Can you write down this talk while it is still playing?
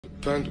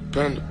Panda.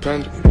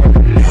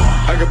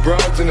 I got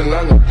broads in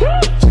Atlanta.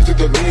 She took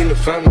the lean in the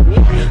family.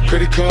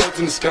 Credit cards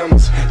and the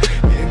scammers.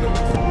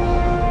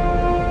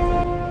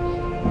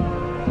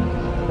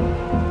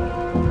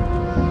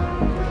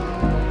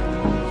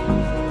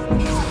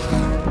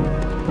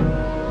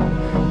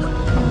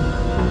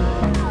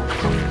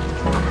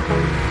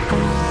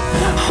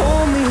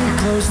 Hold me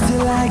close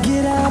till I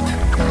get up.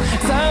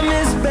 Time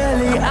is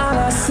barely on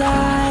our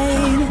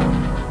side.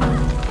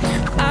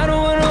 I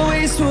don't wanna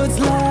waste what's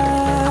left.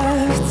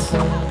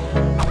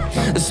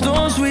 The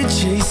storms we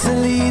chase are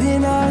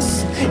leading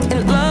us,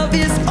 and love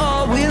is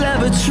all we'll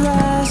ever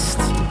trust.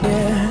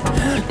 Yeah,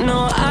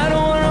 no, I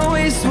don't wanna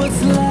waste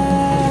what's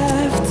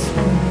left.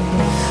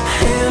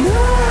 And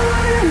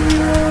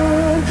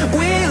on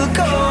we'll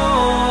go,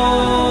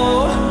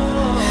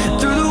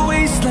 through the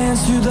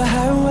wastelands, through the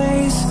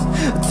highways,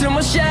 till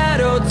my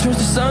shadow turns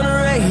to sun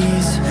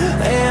rays.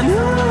 And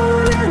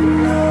on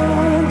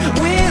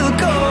we'll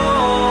go,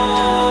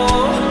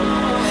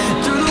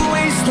 through the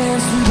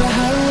wastelands, through the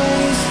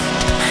highways,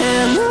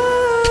 and on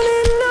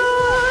we'll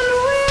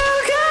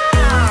go.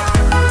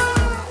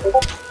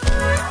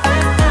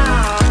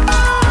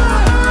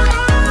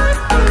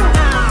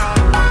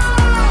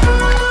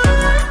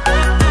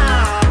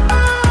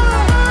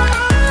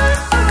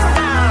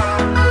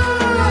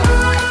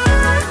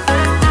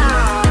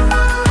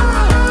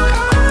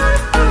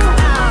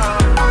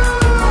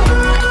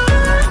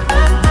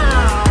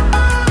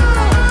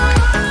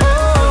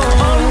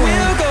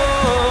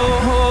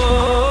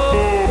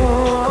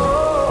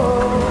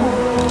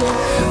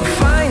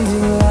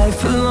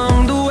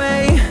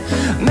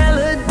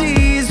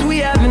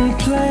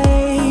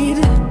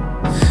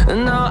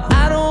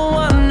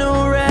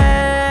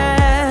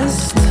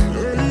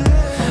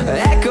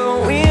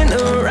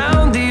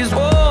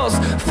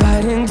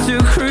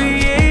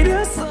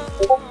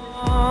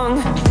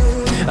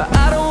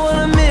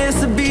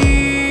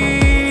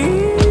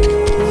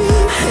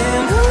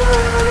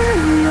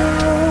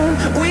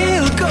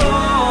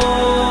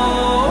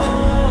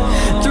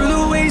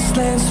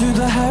 Through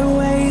the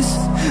highways,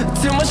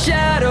 till my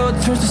shadow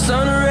turns to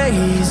sun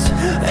rays.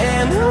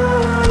 And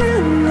on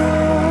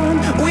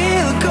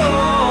we'll go,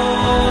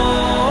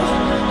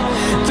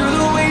 through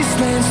the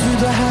wastelands, through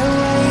the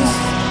highways,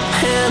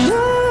 and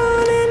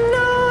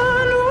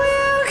on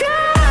we'll go.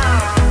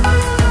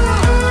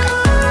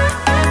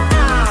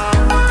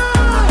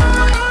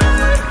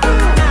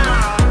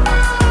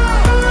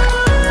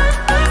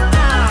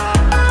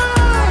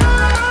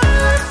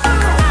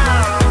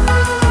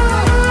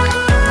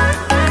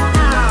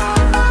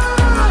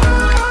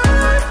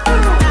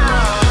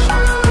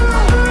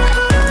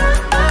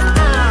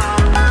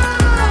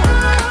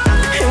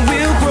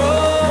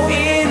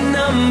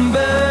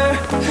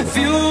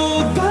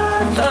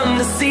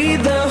 See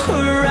the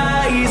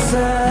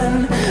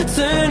horizon,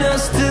 turn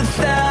us to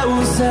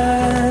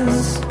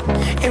thousands,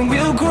 and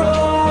we'll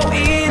grow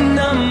in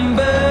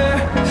number,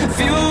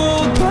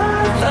 fueled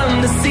by them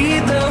to see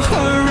the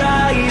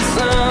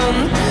horizon,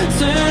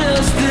 turn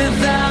us to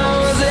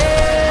thousands,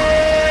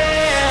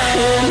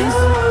 and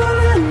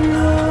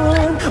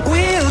on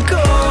we'll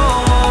go,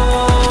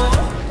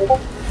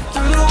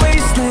 through the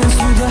wastelands,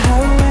 through the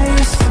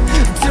highways,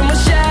 till my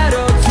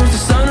shadow turns to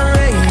sun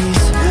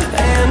rays.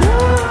 And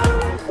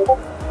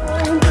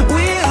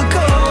we'll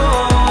go,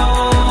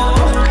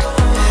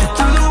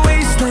 through the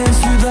wastelands,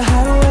 through the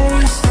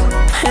highways,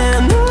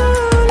 and on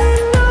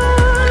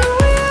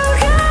we'll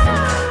go.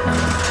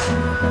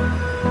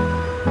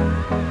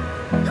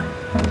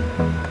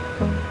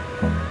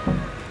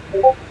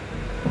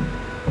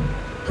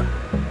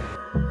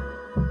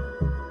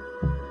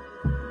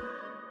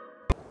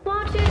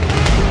 Won't you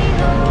take me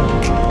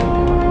home?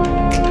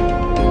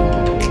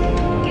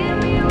 Give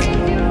me with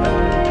your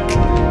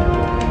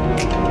fire.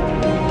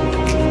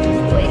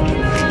 We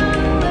can run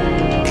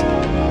away.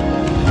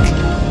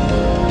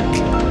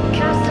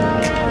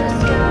 Castle in the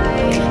sky.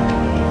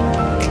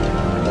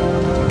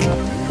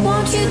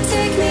 Won't you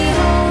take me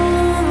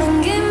home and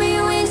give me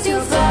wings to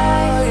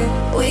fly?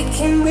 We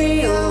can be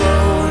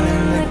alone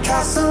in the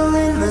castle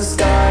in the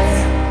sky.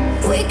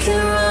 We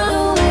can run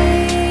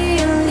away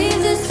and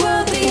leave this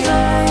world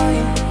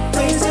behind.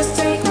 Please just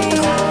take me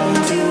home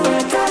to a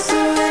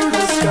castle in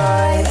the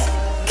sky.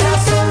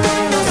 Castle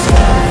in the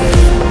sky.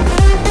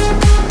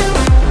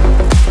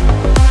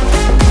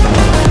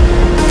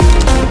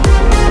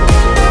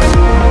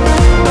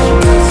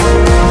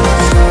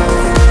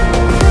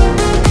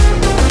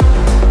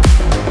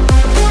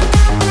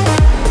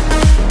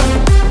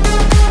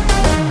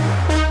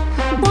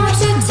 Won't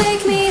you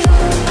take me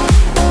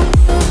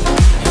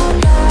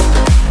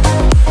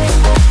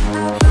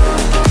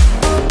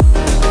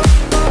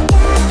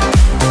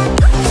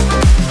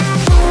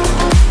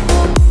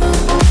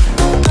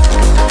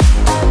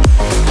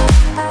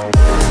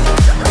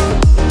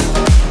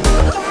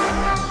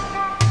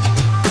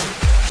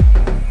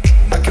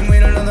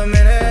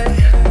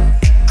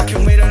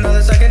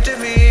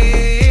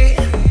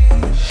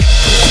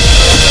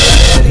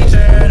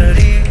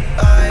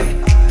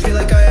Feel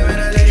like I am in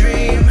a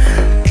daydream.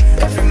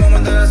 Every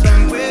moment that I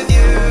spend with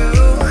you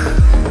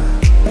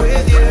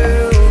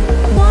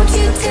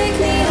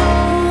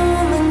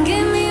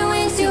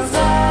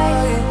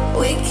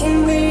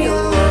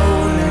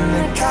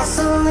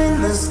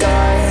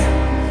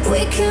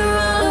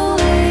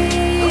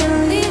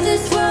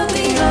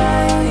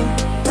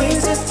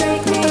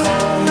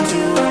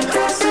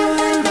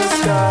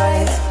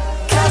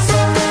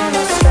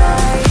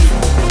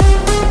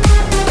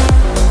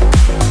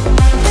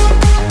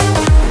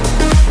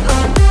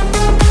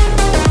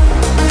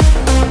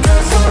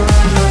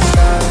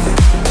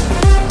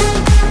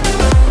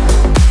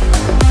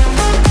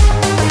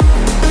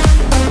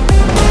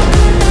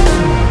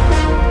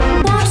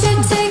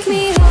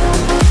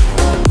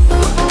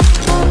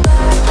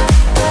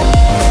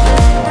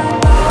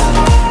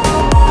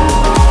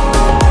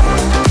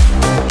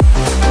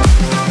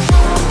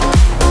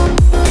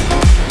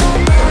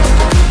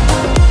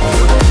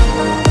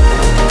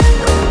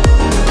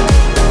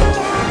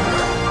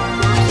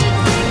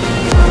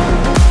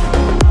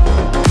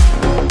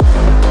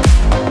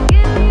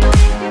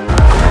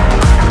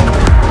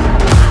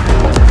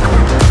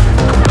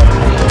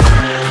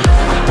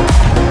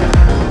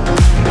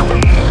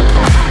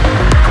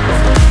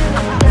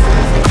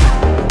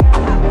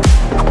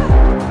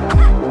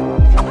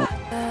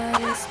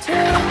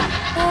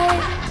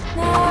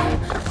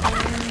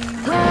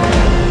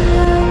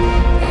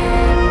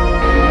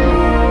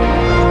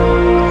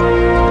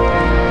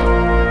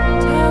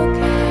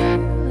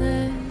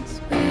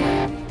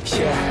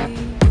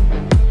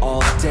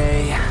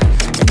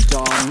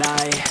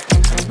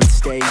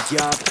stay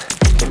up,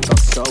 it felt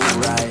so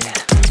right.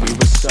 We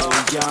were so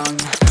young,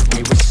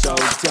 we were so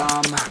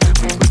dumb.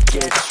 We would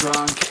get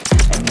drunk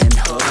and then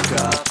hook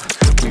up.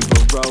 We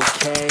were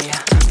okay,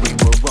 we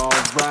were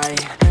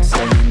alright.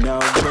 Staying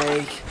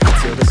awake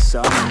till the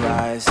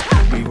sunrise.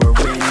 We were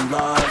in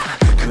love,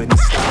 couldn't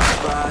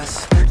stop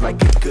us.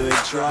 Like a good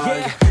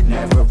drug,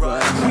 never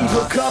run. We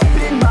hook up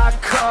in my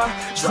car,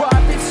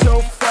 driving so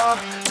far.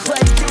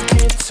 Play your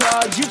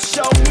guitar, you'd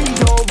show me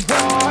your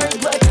art.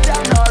 Let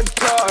down our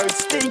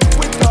guards, think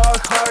with our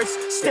hearts.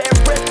 Stare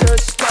at the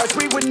stars,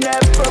 we were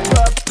never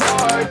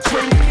apart.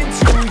 Drinking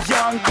too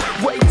young,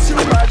 way too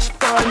much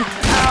fun.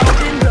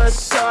 Out in the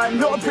sun,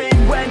 no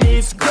pain when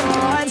it's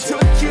gone.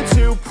 Took you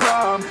to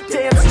prom,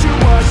 dance to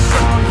our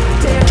song.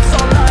 Dance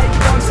all night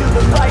long till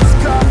the lights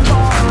come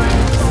on.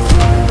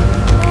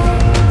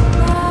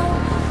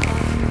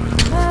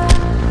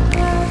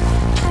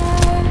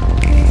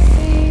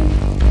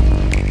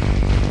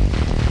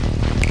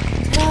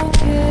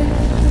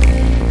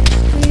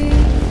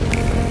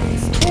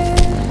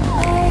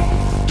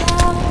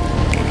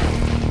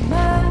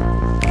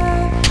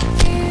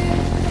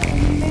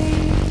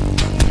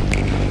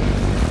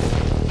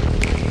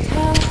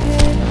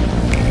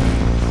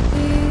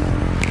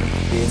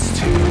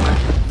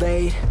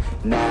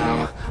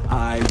 Now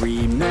I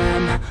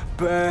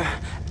remember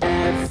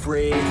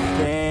everything,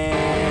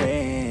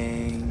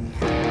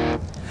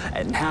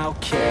 and how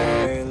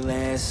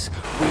careless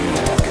we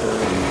could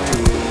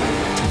be,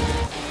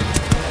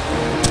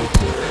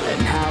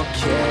 and how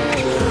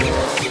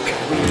careless we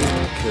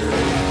could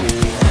be,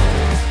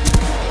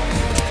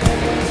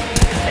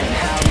 and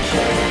how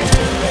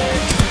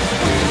careless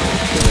we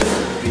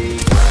could be.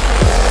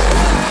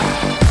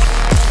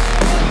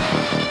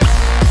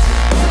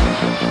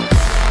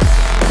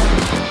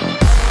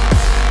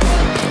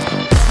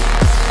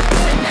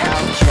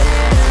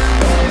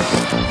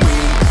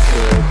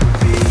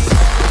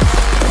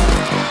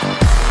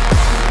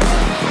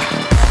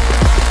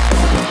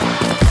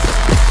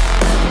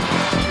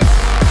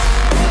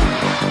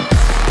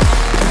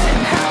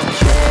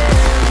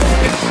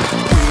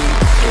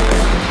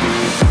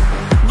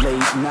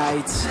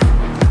 Nights,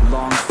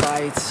 long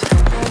fights,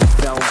 it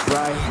felt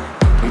right.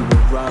 We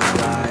were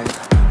alive,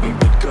 we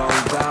would go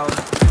out.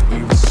 We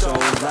were so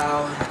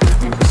loud,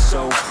 we were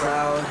so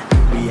proud.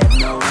 We had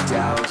no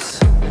doubts.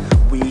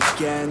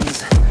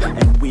 Weekends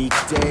and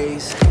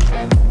weekdays,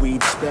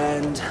 we'd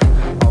spend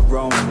our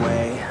own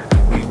way.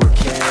 We were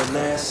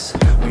careless,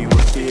 we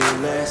were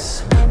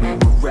fearless, we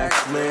were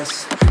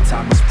reckless.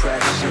 Time was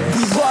precious.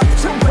 We loved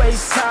to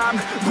waste time,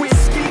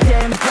 whiskey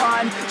and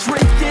wine,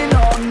 drinking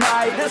all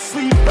night,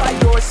 asleep by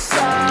your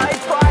side.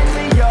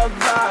 Finally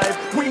alive,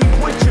 we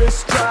would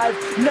just drive,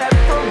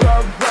 never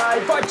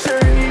arrive. Our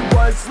journey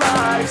was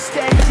live,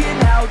 staying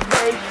out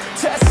late,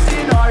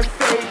 testing our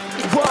fate,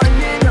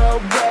 running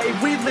away.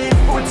 We live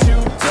for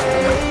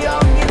today,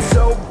 young and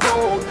so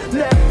bold,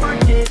 never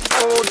get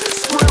old.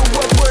 Screw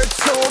what we're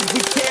told,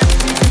 we can't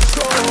be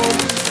controlled.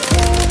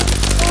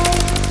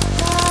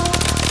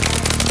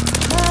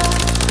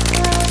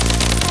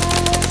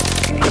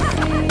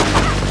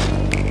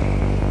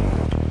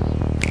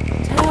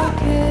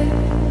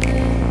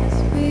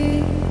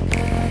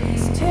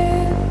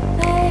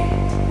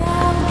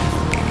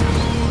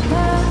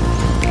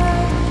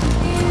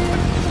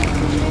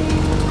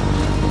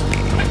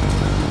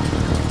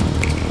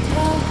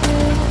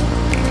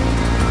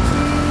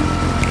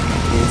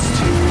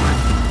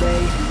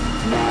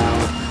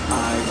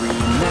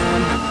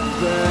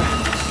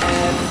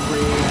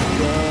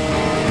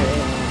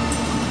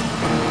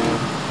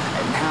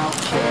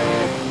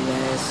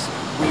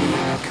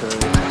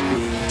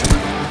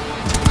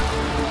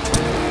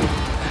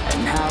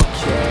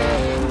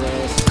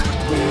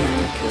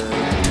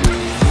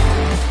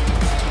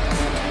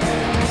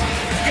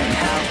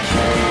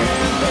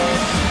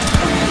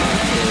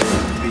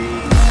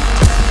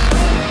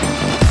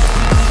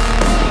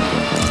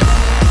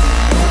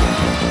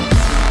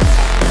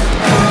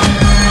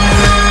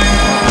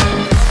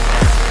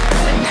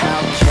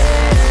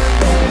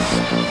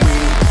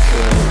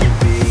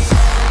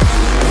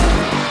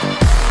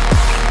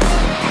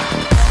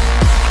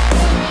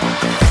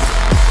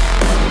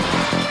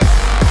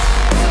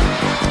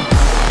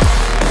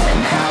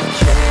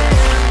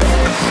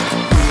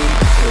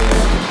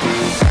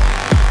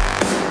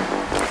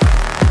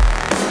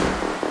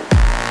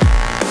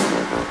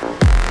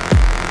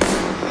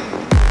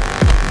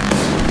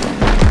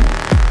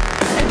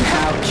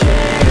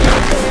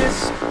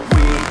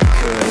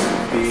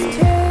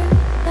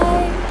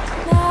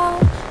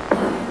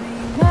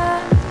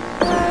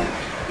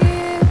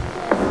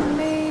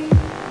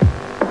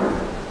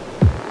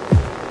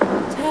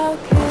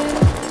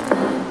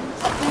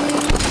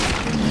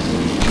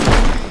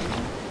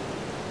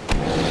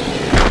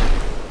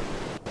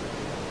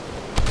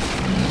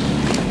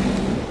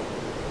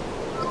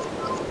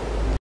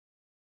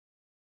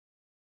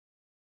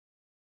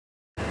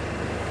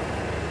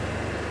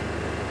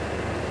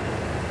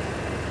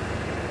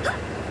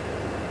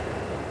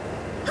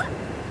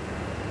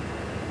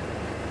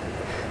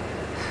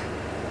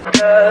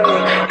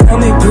 Tell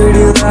me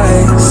pretty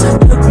lies,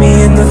 look me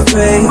in the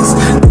face.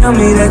 Tell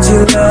me that you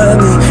love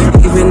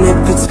me, even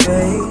if it's